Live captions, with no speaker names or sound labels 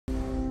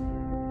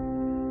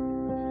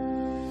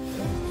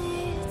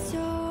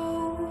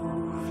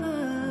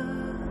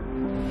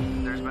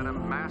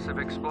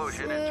massive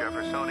explosion in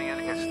Jeffersonian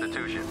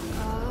institution.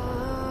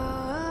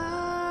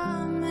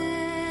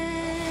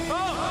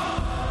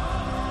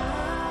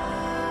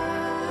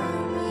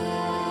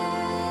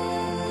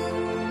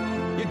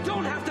 You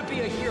don't have to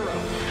be a hero.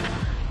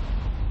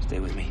 Stay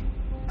with me.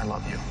 I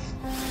love you.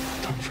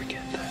 Don't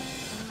forget that.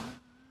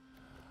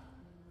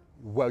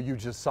 Well, you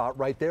just saw it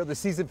right there. The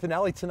season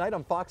finale tonight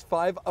on Fox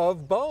 5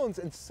 of Bones.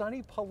 And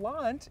Sunnie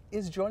Pelant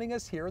is joining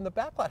us here in the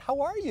backlot. How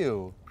are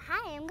you?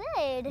 Hi, I'm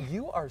good.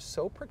 You are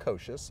so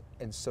precocious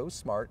and so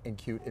smart and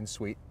cute and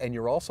sweet. And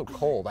you're also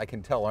cold, I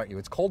can tell, aren't you?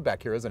 It's cold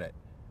back here, isn't it?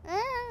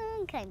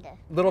 Kinda.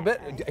 A little bit.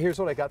 Here's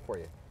what I got for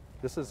you.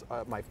 This is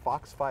my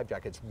Fox 5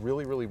 jacket. It's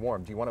really, really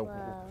warm. Do you want to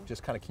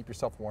just kind of keep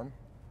yourself warm?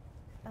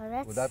 Oh,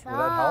 that Would that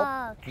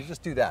help? You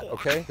just do that,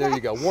 okay? There you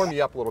go. Warm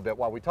you up a little bit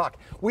while we talk.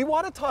 We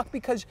want to talk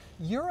because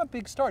you're a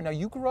big star. Now,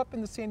 you grew up in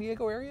the San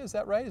Diego area, is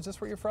that right? Is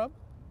this where you're from?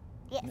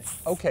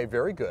 Yes. Okay,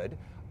 very good.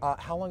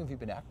 How long have you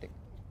been acting?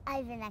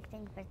 I've been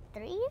acting for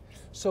 3 years.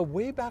 So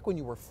way back when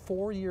you were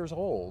 4 years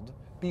old,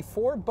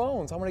 before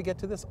Bones, I want to get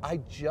to this. I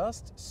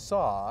just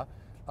saw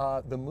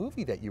the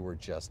movie that you were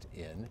just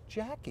in,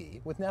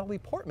 Jackie, with Natalie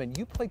Portman.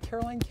 You played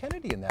Caroline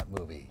Kennedy in that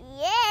movie.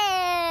 Yeah!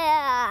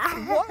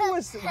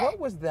 What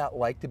was that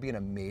like to be in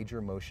a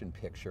major motion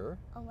picture?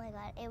 Oh my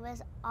god, it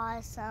was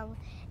awesome.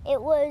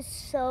 It was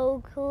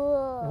so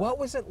cool. What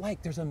was it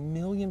like? There's a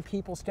million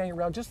people standing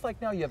around, just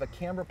like now. You have a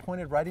camera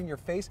pointed right in your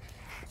face.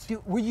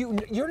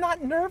 You're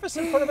not nervous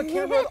in front of a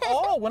camera at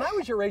all. When I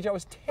was your age, I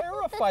was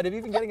terrified of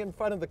even getting in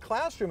front of the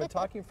classroom and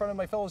talking in front of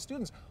my fellow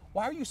students.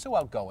 Why are you so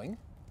outgoing?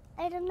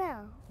 I don't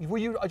know. Were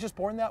you just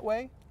born that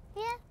way?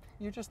 Yeah.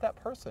 You're just that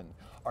person.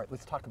 All right,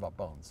 let's talk about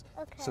Bones.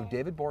 Okay. So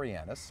David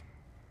Boreanaz,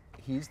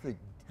 he's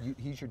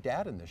your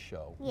dad in this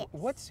show. Yes.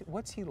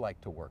 What's he like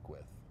to work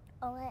with?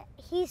 Oh,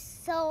 he's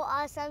so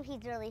awesome.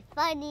 He's really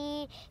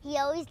funny. He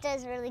always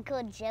does really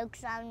cool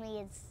jokes on me.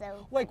 It's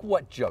so Like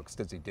what jokes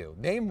does he do?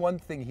 Name one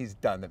thing he's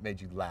done that made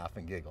you laugh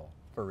and giggle,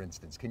 for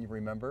instance. Can you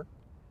remember?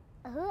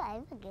 Oh, I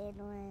have a good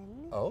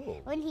one. Oh.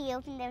 When he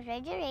opened the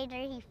refrigerator,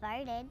 he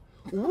farted.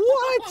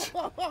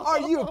 What? Are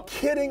you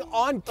kidding?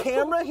 On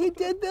camera he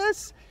did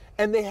this?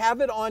 And they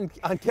have it on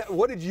camera.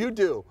 What did you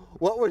do?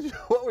 What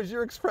was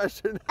your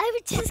expression? I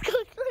would just go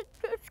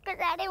because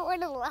I didn't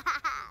want to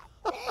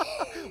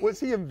laugh. Was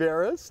he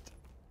embarrassed?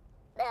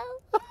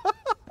 No.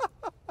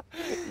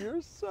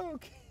 You're so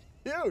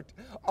cute.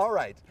 All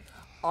right.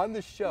 On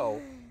the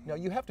show, now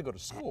you have to go to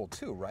school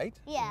too, right?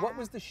 Yeah. What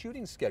was the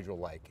shooting schedule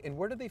like? And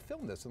where did they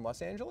film this? In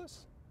Los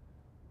Angeles?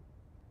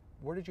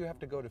 Where did you have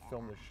to go to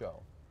film the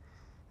show?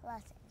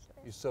 Los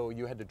Angeles. So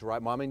you had to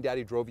drive, Mom and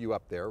Daddy drove you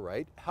up there,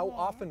 right? How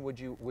often would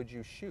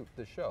you shoot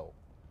the show?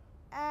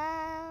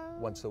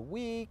 Once a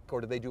week,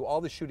 or do they do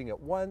all the shooting at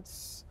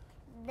once?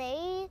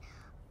 They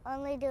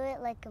only do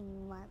it like a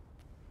month.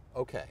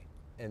 Okay.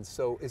 And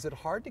so is it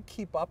hard to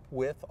keep up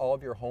with all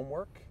of your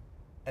homework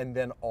and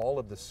then all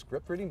of the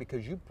script reading?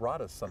 Because you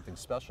brought us something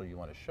special you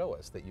want to show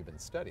us that you've been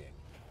studying.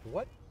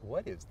 What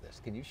is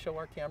this? Can you show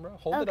our camera?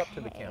 Hold it up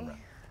to the camera.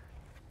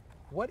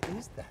 What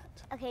is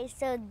that? Okay,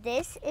 so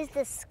this is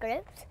the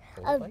script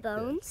of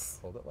Bones.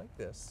 Hold it like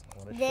this. I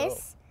want to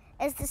This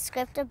is the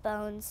script of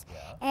Bones.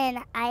 Yeah. And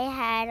I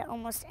had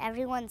almost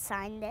everyone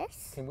sign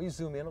this. Can we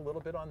zoom in a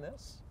little bit on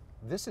this?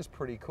 This is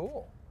pretty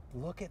cool.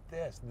 Look at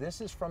this. This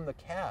is from the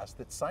cast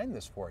that signed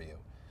this for you.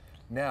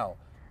 Now,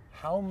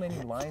 how many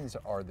lines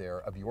are there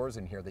of yours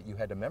in here that you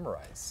had to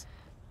memorize?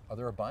 Are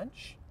there a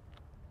bunch?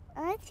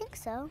 I think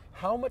so.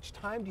 How much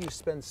time do you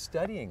spend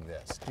studying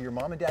this? Do your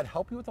mom and dad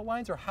help you with the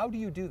lines, or how do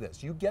you do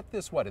this? You get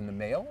this, what, in the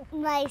mail?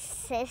 My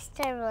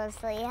sister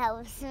mostly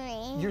helps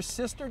me. Your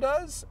sister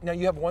does? Now,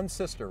 you have one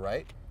sister,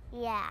 right?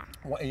 Yeah.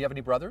 And you have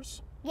any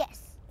brothers?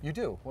 Yes. You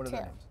do? What are their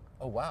Two. names?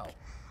 Oh, wow.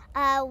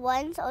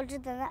 One's older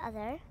than the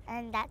other,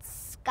 and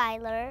that's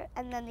Skylar,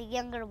 and then the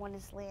younger one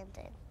is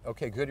Landon.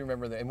 Okay, good. You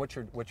remember that. And what's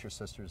your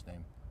sister's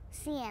name?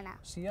 Sienna.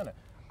 Sienna.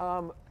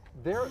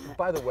 They're,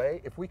 by the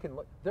way, if we can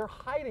look, they're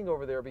hiding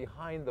over there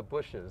behind the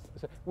bushes.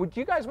 So, would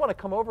you guys want to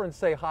come over and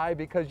say hi?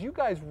 Because you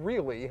guys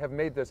really have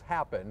made this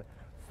happen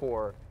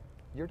for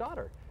your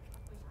daughter.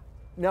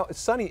 Now,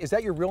 Sunnie, is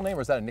that your real name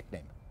or is that a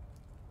nickname?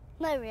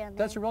 My real name.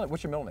 That's your real name.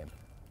 What's your middle name?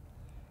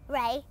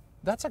 Ray.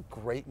 That's a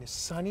great name.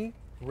 Sunnie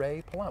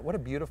Ray Pelant. What a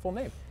beautiful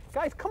name.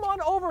 Guys, come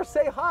on over,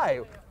 say hi.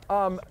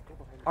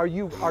 Are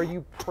you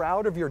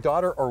proud of your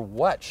daughter or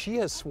what? She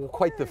has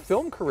quite the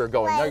film career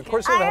going. Now, of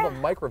course, you don't have a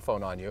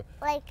microphone on you.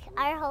 Like,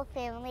 our whole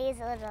family is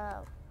a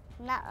little,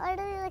 not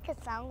really like a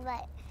song,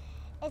 but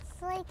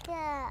it's like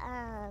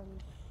a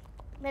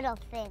little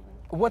thing.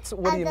 What do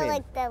you mean?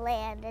 Like the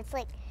land. It's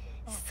like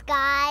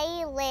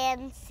sky,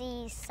 land,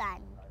 sea, sun.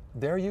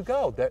 There you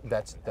go.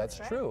 That's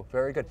right. True.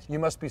 Very good. You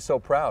must be so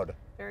proud.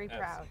 Very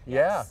proud.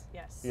 Yeah.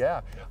 Yes. Yeah.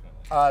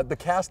 The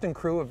cast and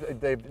crew,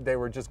 they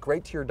were just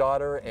great to your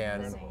daughter,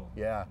 and Amazing.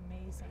 Yeah.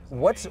 Amazing.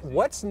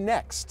 What's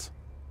next?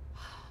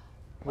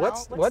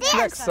 Well, what's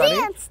dance, next,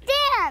 Sunnie?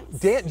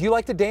 Dance. Do you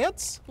like to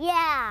dance?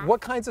 Yeah.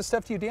 What kinds of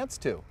stuff do you dance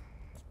to?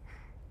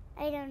 I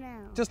I don't know.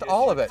 Just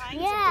all of it.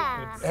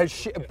 Yeah. Has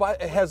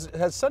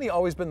Sunnie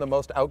always been the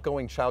most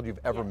outgoing child you've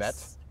ever met?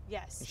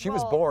 Yes. She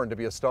was born to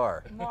be a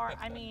star. More,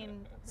 I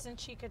mean,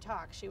 since she could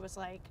talk, she was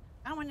like,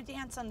 I want to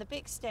dance on the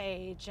big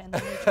stage. And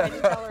then we tried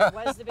to tell her it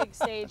was the big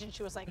stage, and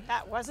she was like,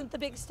 that wasn't the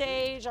big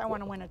stage. I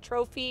want to win a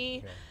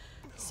trophy.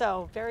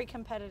 So very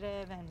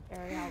competitive and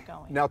very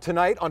outgoing. Now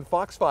tonight on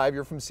Fox 5,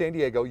 you're from San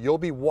Diego, you'll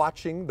be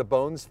watching the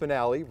Bones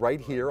finale right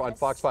here on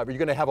Fox 5. Are you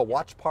going to have a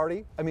watch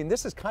party? I mean,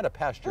 this is kind of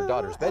past your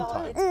daughter's Well,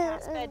 bedtime. it's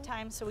past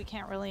bedtime, so we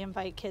can't really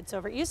invite kids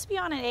over. It used to be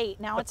on at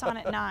 8, now it's on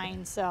at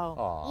 9, so.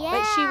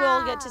 But she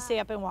will get to stay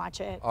up and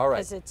watch it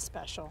because it's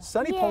special.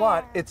 Sunnie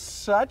Pelant, it's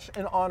such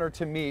an honor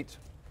to meet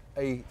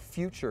a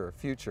future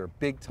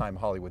big-time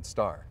Hollywood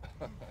star.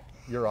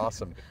 You're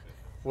awesome.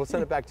 We'll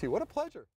send it back to you. What a pleasure.